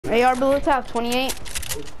AR bullets have 28. I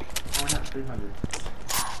only have 300.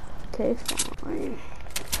 Okay, fine.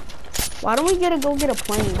 Why don't we go get a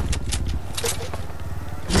plane?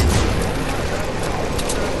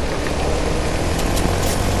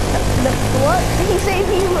 The what? He said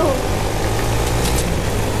he will.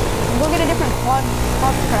 Go get a different quad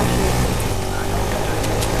crasher.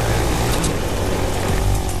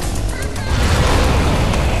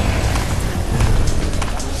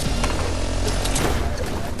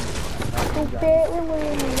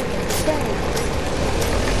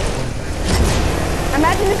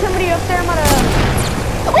 Imagine if somebody up there might have.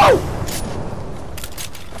 Oh!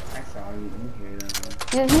 I saw you. You hear that?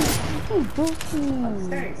 Yeah, he's goofy. I'm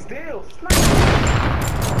staying still.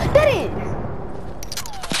 Did it?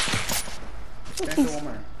 That's the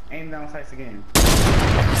woman. Aim down sights again.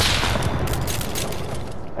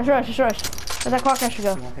 Let's rush. Where's that quad crasher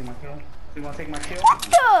go? You wanna take my kill? You wanna take my kill? What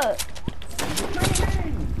the?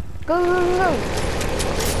 Go.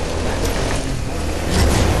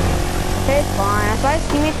 Okay, it's fine. I saw his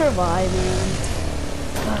teammates reviving.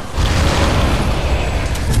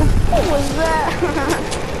 What was that?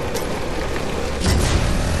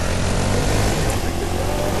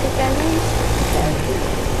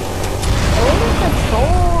 Oh, the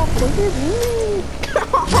troll. Look at me.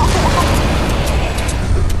 What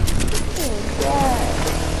is that?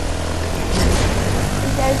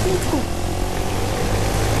 This guy's too cool.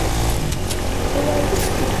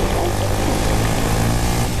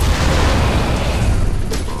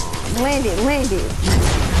 Land it. Where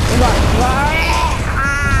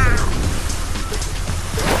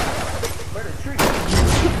the tree?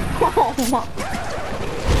 Oh my.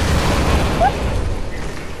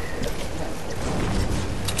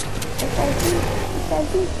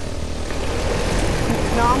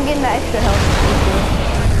 No, I'm getting the extra health.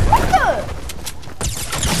 What the?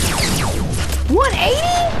 180?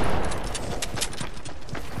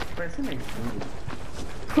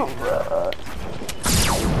 Oh, bro.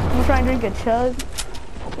 I'm trying to drink a chug.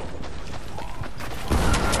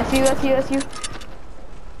 That's you.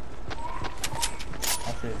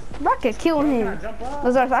 I could kill him.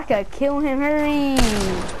 Lazarus, I could kill him. Hurry.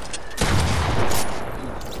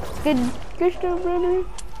 Good stuff, brother.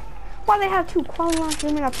 Why they have 2 quality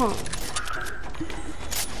launchers in that pump?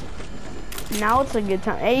 Now it's a good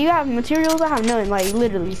time. Hey, you have materials? I have none, like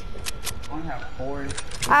literally. I only have 4.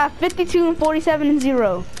 I have 52 and 47 and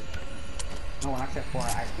 0. No, when I said 4, I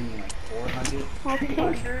actually mean like 400. Okay.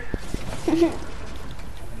 300.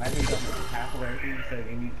 Imagine jumping half of everything you said,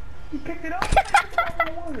 and you picked it up.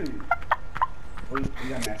 Oh, you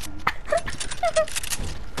got that one.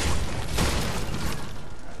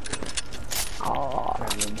 Oh,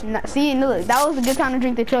 see, look, that was a good time to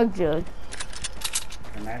drink the chug jug.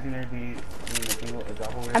 Imagine there being a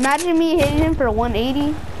double. Imagine me hitting him for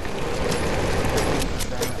 180.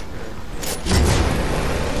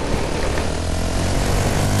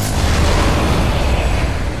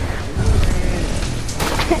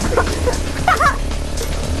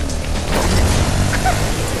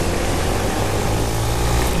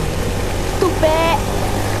 Stupid.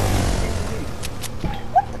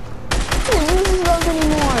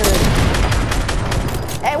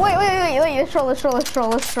 Hey, wait, let's troll.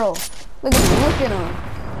 Look at him.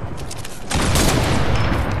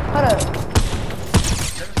 Hold up.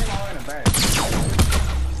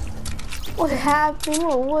 What happened?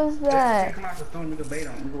 What was that?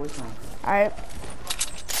 Alright.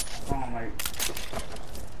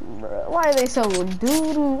 Why are they so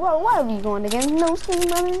doo-doo? Why are we going against no team,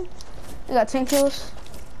 brother? We got 10 kills.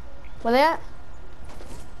 Where they at?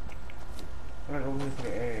 Right over here to the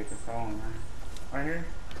edge, it's on, man. Right here?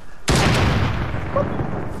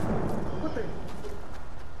 What the?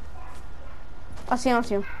 I see him. Let's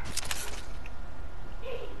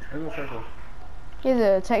go circle. Here's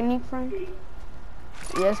a technique friend.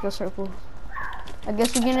 Yeah, let's go circle. I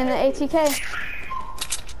guess we're getting in the ATK.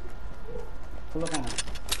 Pull up on him.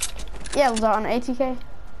 Yeah, it was on the ATK.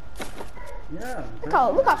 Yeah.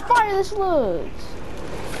 Look how fire this looks.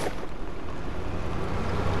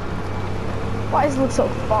 Why does it look so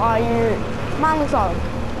fire? Mine looks all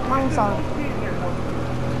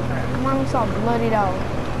blooded out.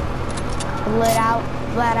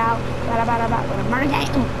 Flat out. With a murder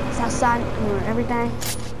game. Southside, everything.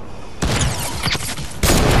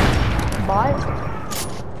 Bought it.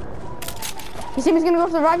 You see he's gonna go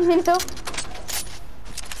for the rock, you see him still?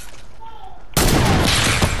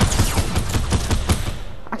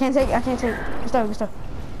 I can't take. Good stuff.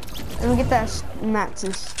 Let me get that mats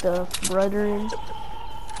and stuff, brethren.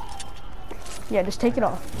 Yeah, just take it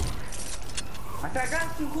off. I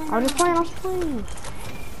was just playing.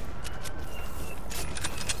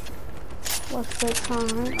 What's the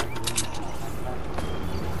time?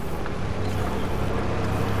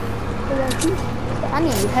 I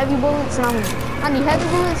need heavy bullets and I need heavy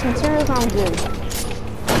bullets, materials, and I'm good.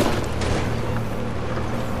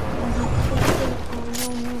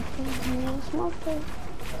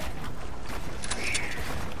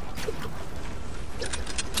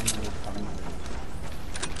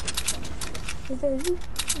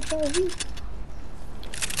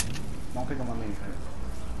 Don't pick up my name.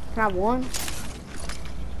 Can I have one?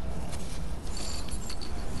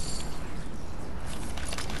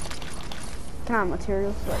 Can I have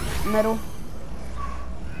materials, like metal?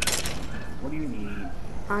 What do you need?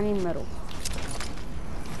 I need metal.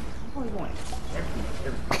 What are you going?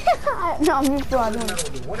 No, I'm just What does metal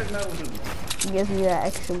do? What does metal do? It gives me that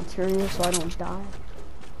extra material so I don't die.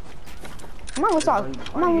 Mine looks all.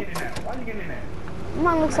 Why are you getting that? Why are you getting that?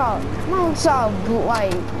 Mine looks all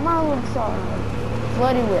like mine looks all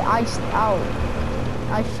flooded with iced out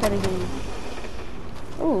ice shed again.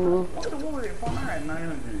 Ooh. What's the one with it? Fortnite at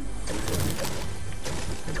 900.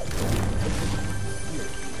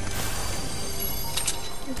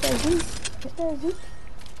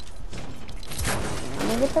 Let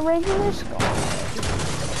me get the regular skull.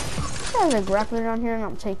 There's a grappler down here and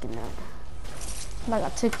I'm taking that. Like I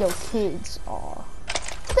took your kids. Aw.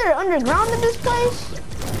 They're underground in this place?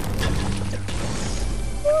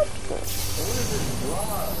 What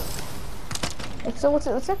the? So what's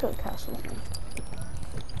it? It's like a castle.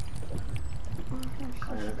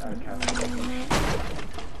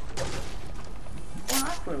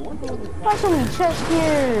 Why so many chests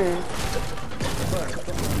here?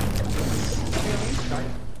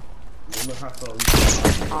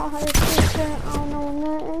 Oh, how this picture? I don't know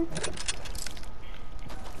nothing.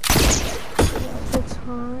 It's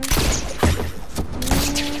time.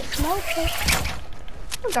 Smoke it.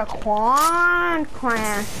 Look at quad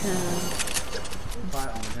crashing.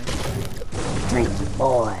 Drink,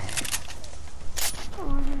 boy.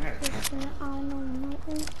 Oh, this picture? I don't know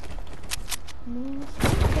nothing.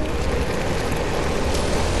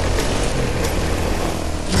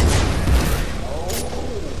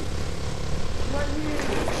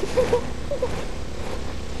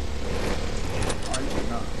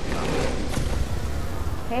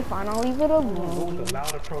 Okay, fine, I'll leave it alone. The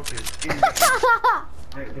loud approaches.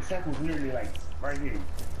 The circle's literally like right here.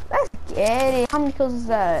 Let's get it. How many kills is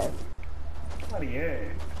that? What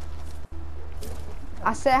yeah.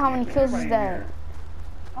 I said how many kills is that?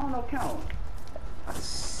 I don't know, count.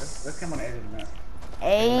 Let's come on the edge of the map.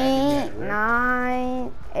 8,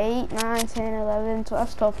 9, 10, 11, 12.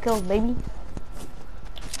 That's 12 kills, baby.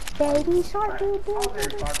 Baby shark, do.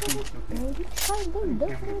 Baby shark, do.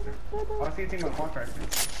 Oh, I see a team of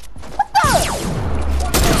contractors. What the?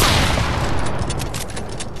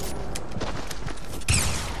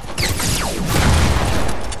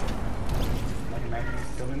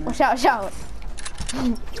 Watch out.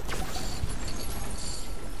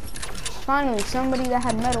 Finally, somebody that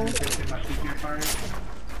had metal.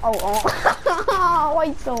 Oh. Why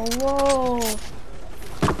you so low?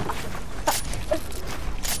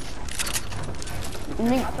 Let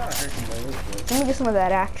me get some of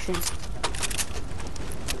that action.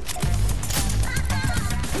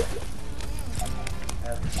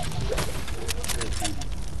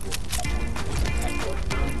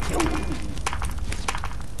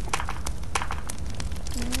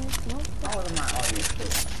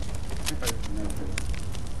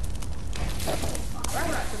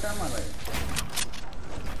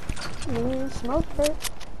 Smoke her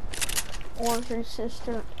or her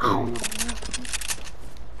sister. I don't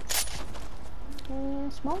know.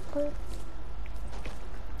 Smoke her.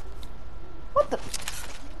 What the?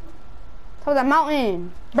 Top of that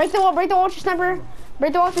mountain. Break the wall with your sniper.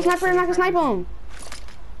 Break the wall with your sniper and I can snipe him.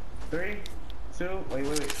 3, 2,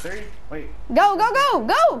 wait. 3, wait. Go. 3, 1,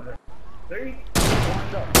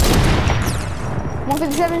 go.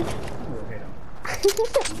 157.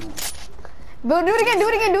 But do it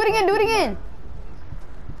again.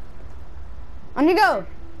 On you go.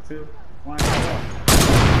 2, 1, go.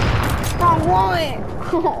 Wrong one.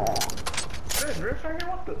 There's drifts right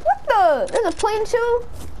here. What the? There's a plane too?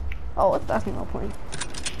 Oh, that's not a plane.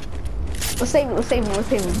 Let's save him.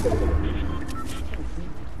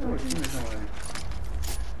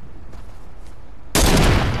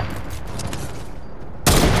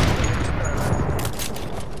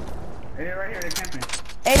 Hey, right here, they're camping.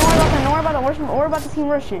 Hey, don't worry about the team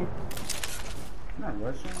rushing. Not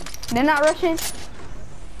rushing. They're not rushing?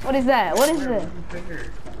 What is that? What is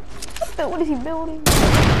he building?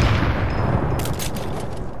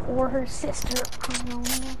 Or her sister. I don't know.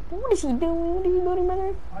 What is he doing? What is he building,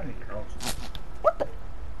 brother? What the?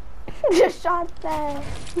 just shot that.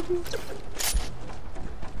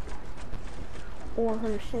 Or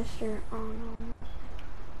her sister. Oh no.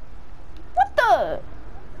 What the?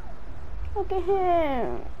 Look at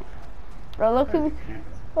him. Bro, look at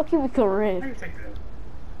we could rip.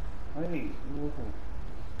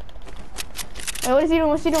 Hey, what is he doing?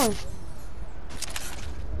 What's he doing?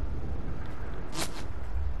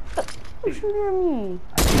 Who's shooting at me?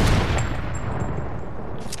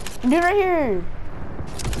 Dude, right here.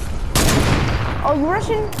 Oh, you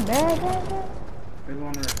rushing? Bad. There's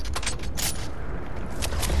one there.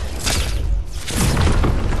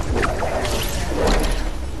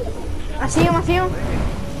 I see him. I'm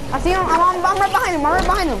right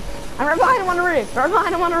behind him. I'm right behind him on the roof.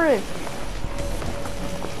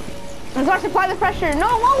 I'm going to apply the pressure.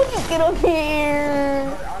 No, why would you get up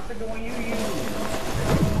here? I'll take the one you use.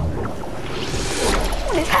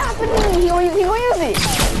 What is happening? He gonna use it.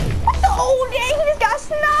 What the old dang? He just got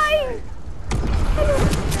sniped.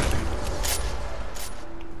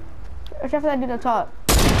 Watch out for that dude up top.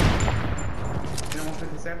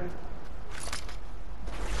 157?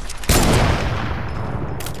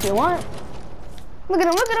 You want? Look at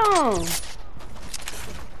him.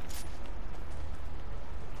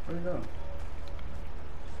 Where'd he go?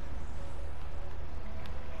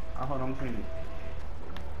 I'll hold on to you.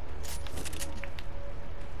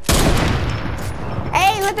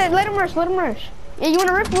 Hey, let him rush. Yeah, you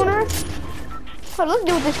wanna rip? Hold on, let's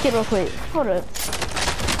deal with this kid real quick. Hold up.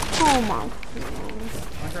 Oh my. I'm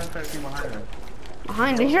trying to see behind him.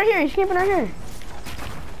 Behind him? He's right here. He's camping right here.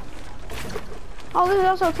 Oh, there's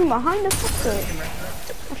also a team behind us. What's good?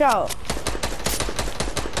 Watch out.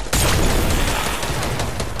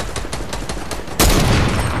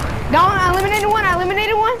 Gone. I eliminated one.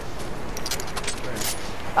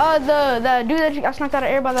 The dude that got snuck out of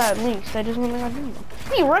air by that Lynx. That just went like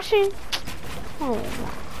that. Is he rushing? Oh my.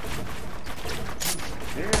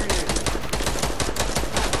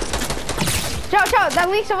 Shout, that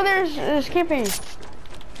Lynx over there is camping.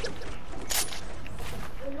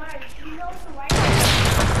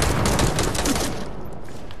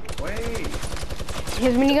 Wait.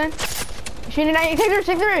 His minigun. Shooting at you.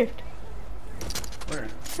 Take the rift. Where?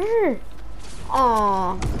 Here.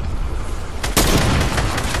 Aww.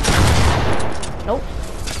 Nope.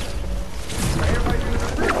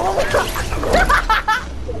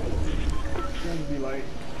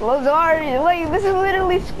 Lazard, wait, this is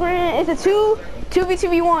literally sprint. It's a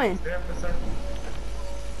 2v2v1.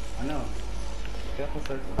 I know.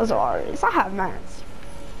 Lazard, I have mats.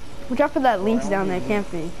 Watch out for that Lynx down there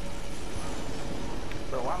camping.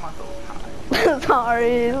 Bro, why am I so tired?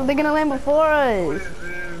 Sorry, they're gonna land before us.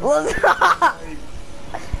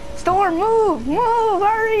 Storm, move,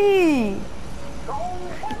 hurry!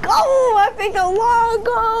 Go! I think a long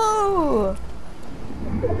go!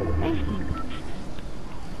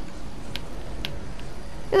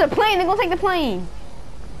 There's a plane, they're gonna take the plane.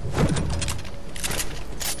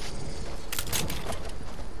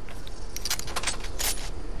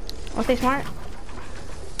 Wanna stay smart?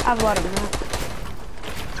 I have a lot of them.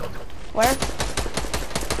 Where?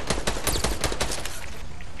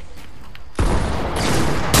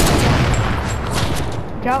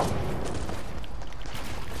 Go.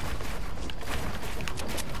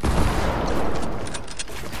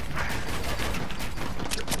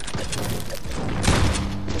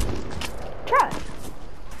 Try.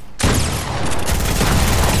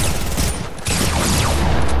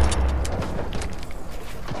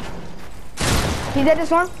 He's at the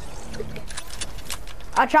storm.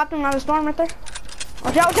 I trapped him out of the storm right there.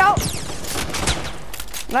 Watch out,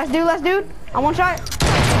 Last dude. I'm one shot.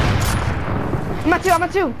 I'm at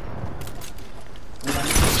two.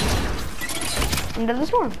 I'm dead the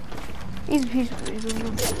storm. He's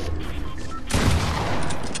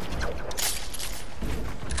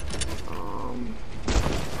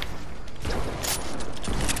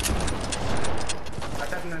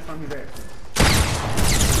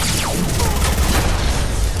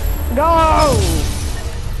Go!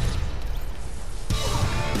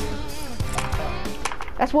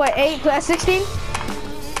 That's what, 8 plus 16?